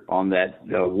Prager on that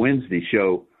Wednesday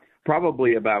show,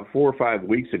 probably about 4 or 5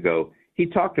 weeks ago, he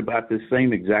talked about this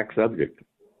same exact subject.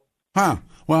 Huh.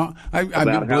 Well,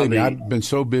 believe me, I've been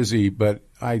so busy, but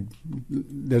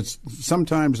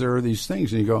sometimes there are these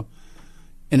things, and you go,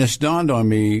 and it's dawned on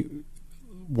me,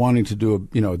 wanting to do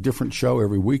a different show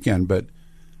every weekend, but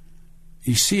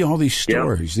you see all these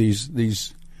stories,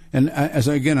 these, and as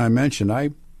I mentioned, I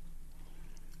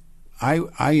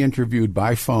interviewed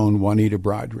by phone Juanita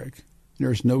Broderick.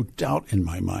 There's no doubt in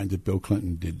my mind that Bill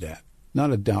Clinton did that.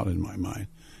 Not a doubt in my mind.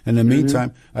 In the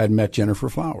meantime, I had met Jennifer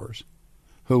Flowers,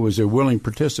 who was a willing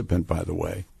participant, by the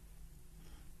way,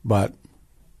 but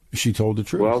she told the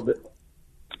truth. Well,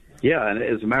 and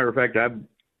as a matter of fact,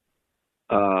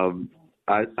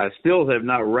 I still have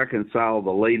not reconciled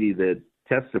the lady that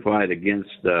testified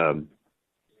against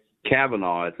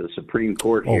Kavanaugh at the Supreme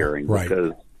Court hearing,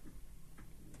 because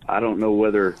I don't know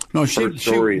whether her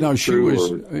story is true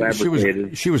or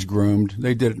fabricated. She was groomed.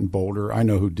 They did it in Boulder. I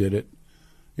know who did it.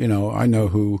 I know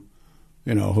who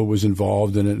was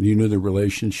involved in it. And you knew the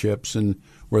relationships and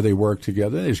where they worked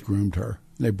together. They just groomed her.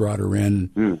 They brought her in,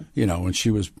 and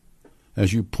she was,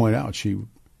 as you point out, she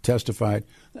testified.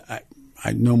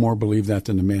 I no more believe that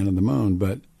than the man on the moon,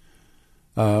 but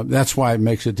that's why it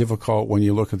makes it difficult when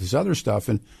you look at this other stuff.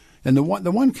 And the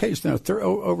one case now,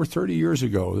 over 30 years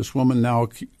ago, this woman now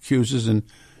accuses and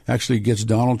actually gets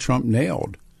Donald Trump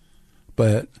nailed.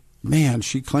 But, man,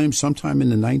 she claims sometime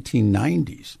in the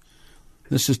 1990s.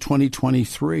 This is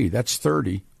 2023. That's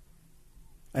 30.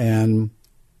 And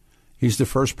he's the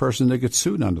first person that gets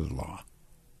sued under the law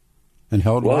and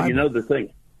held liable. Well,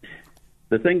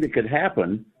 the thing that could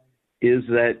happen is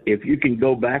that if you can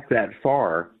go back that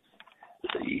far,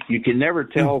 you can never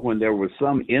tell when there was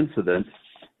some incident,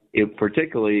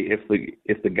 particularly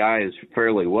if the guy is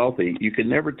fairly wealthy, you can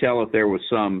never tell if there was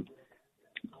some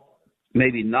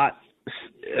maybe not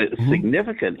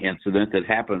significant incident that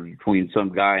happened between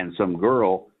some guy and some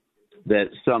girl, that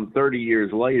some 30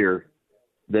 years later,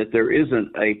 that there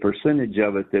isn't a percentage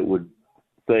of it that would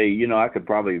say, I could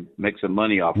probably make some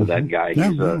money off of that guy.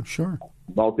 Yeah, He's sure.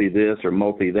 multi this or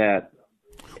multi that.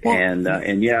 Well, and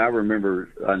I remember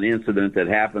an incident that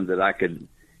happened that I could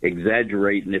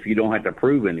exaggerate, and if you don't have to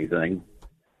prove anything.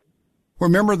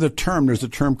 Remember the term, there's a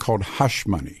term called hush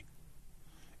money.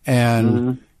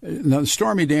 And now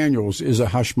Stormy Daniels is a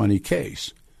hush money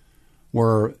case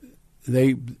where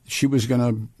she was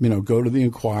going to, go to the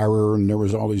Inquirer, and there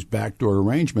was all these backdoor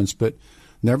arrangements, but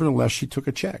nevertheless she took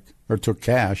a check or took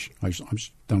cash. I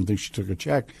don't think she took a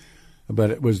check,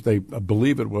 but it was, I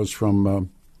believe it was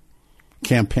from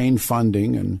campaign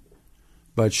funding,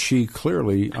 but she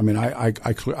clearly,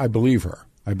 I believe her.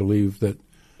 I believe that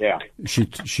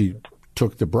she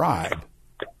took the bribe.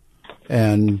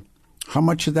 And how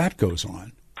much of that goes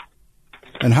on?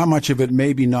 And how much of it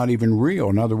may be not even real?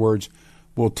 In other words,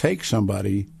 we'll take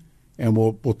somebody and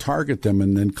we'll target them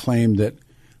and then claim that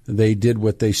they did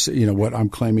what they, what I'm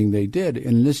claiming they did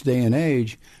in this day and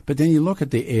age. But then you look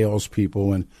at the Ailes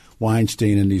people and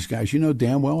Weinstein and these guys,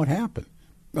 damn well what happened.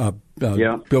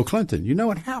 Bill Clinton,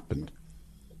 it happened.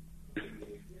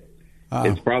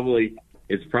 It's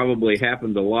probably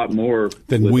happened a lot more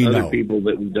than with we other know. people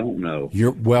that we don't know.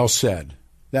 You're well said.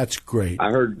 That's great. I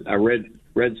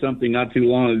read something not too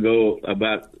long ago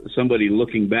about somebody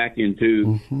looking back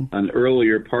into an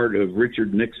earlier part of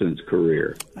Richard Nixon's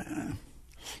career.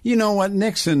 You know what?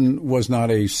 Nixon was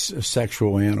not a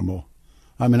sexual animal.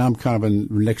 I'm kind of a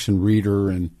Nixon reader,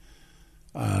 and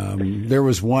there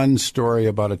was one story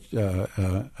about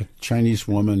a Chinese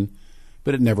woman,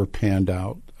 but it never panned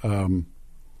out.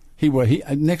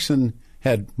 Nixon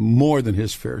had more than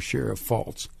his fair share of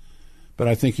faults, but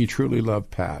I think he truly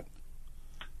loved Pat,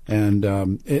 and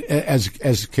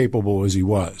as capable as he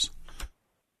was,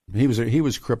 he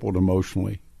was crippled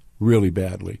emotionally, really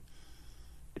badly.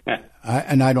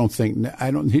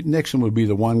 Nixon would be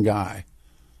the one guy.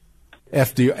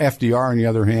 FDR, on the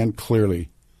other hand, clearly.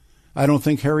 I don't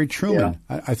think Harry Truman.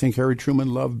 Yeah. I think Harry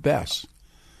Truman loved Bess.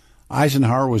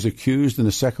 Eisenhower was accused in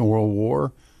the Second World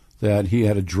War that he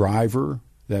had a driver,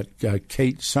 that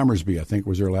Kate Summersby, I think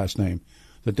was her last name,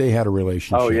 that they had a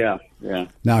relationship. Oh, yeah.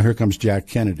 Now here comes Jack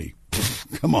Kennedy.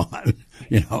 Come on,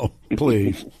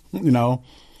 please.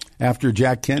 After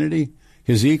Jack Kennedy,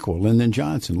 his equal, Lyndon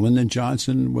Johnson. Lyndon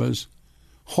Johnson was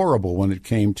horrible when it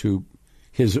came to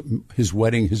his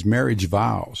wedding, his marriage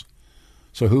vows.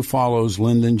 So who follows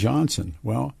Lyndon Johnson?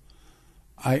 Well,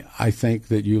 I think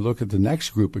that you look at the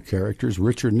next group of characters,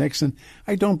 Richard Nixon.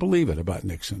 I don't believe it about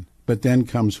Nixon. But then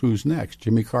comes who's next?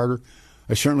 Jimmy Carter.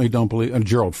 I certainly don't believe. And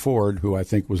Gerald Ford, who I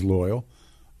think was loyal.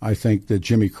 I think that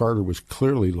Jimmy Carter was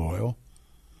clearly loyal.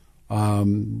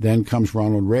 Then comes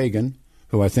Ronald Reagan,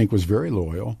 who I think was very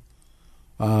loyal.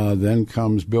 Then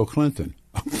comes Bill Clinton.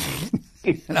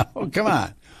 Come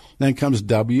on. Then comes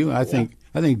W. I think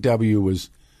W was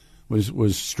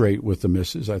straight with the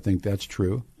missus. I think that's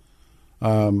true.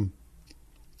 Obama.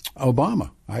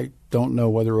 I don't know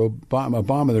whether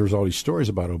Obama, there was all these stories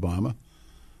about Obama.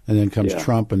 And then comes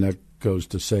Trump, and that goes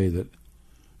to say that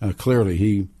clearly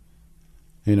he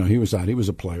was out. He was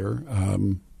a player.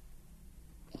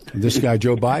 This guy,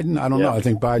 Joe Biden, I don't know. I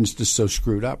think Biden's just so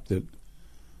screwed up that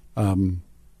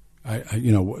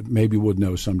maybe would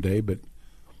know someday, but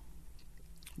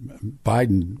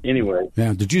Biden. Anyway.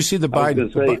 Yeah. Did you see the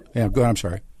Biden? Go ahead. I'm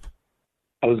sorry.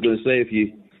 I was going to say,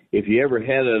 if you ever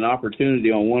had an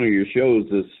opportunity on one of your shows,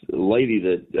 this lady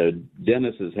that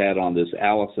Dennis has had on, this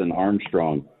Allison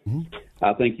Armstrong,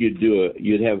 I think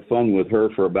you'd have fun with her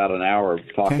for about an hour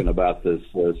talking about this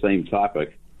same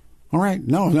topic. All right.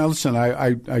 No, listen,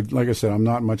 I like I said, I'm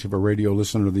not much of a radio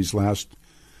listener these last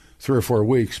 3 or 4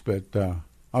 weeks, but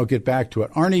I'll get back to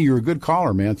it. Arnie, you're a good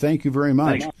caller, man. Thank you very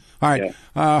much. Thanks. All right.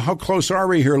 Yeah. How close are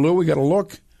we here, Lou? We got to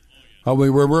look. Oh,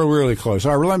 we're really close.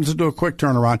 All right, let's do a quick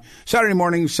turnaround. Saturday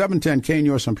morning, 7:10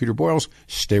 KNUS. I'm Peter Boyles.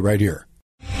 Stay right here.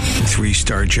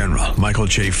 3-star General Michael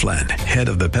J. Flynn, head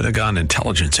of the Pentagon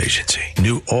Intelligence Agency,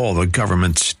 knew all the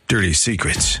government's dirty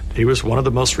secrets. He was one of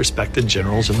the most respected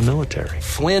generals in the military.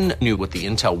 Flynn knew what the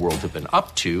intel world had been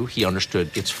up to. He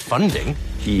understood its funding.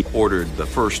 He ordered the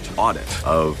first audit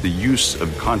of the use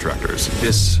of contractors.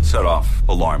 This set off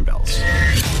alarm bells.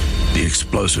 The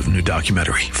explosive new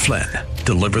documentary, Flynn,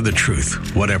 Deliver the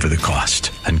Truth, Whatever the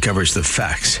Cost, uncovers the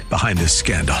facts behind this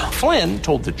scandal. Flynn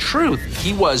told the truth.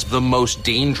 He was the most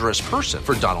dangerous person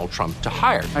for Donald Trump to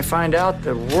hire. I find out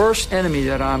the worst enemy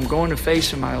that I'm going to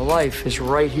face in my life is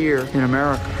right here in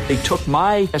America. They took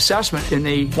my assessment and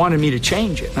they wanted me to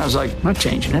change it. And I was like, I'm not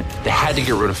changing it. They had to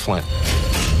get rid of Flynn.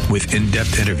 With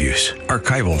in-depth interviews,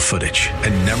 archival footage,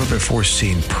 and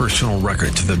never-before-seen personal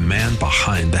records of the man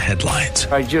behind the headlines.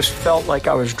 I just felt like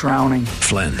I was drowning.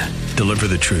 Flynn, Deliver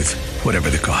the Truth, whatever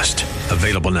the cost.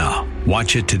 Available now.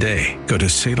 Watch it today. Go to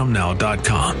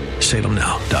salemnow.com.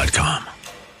 salemnow.com.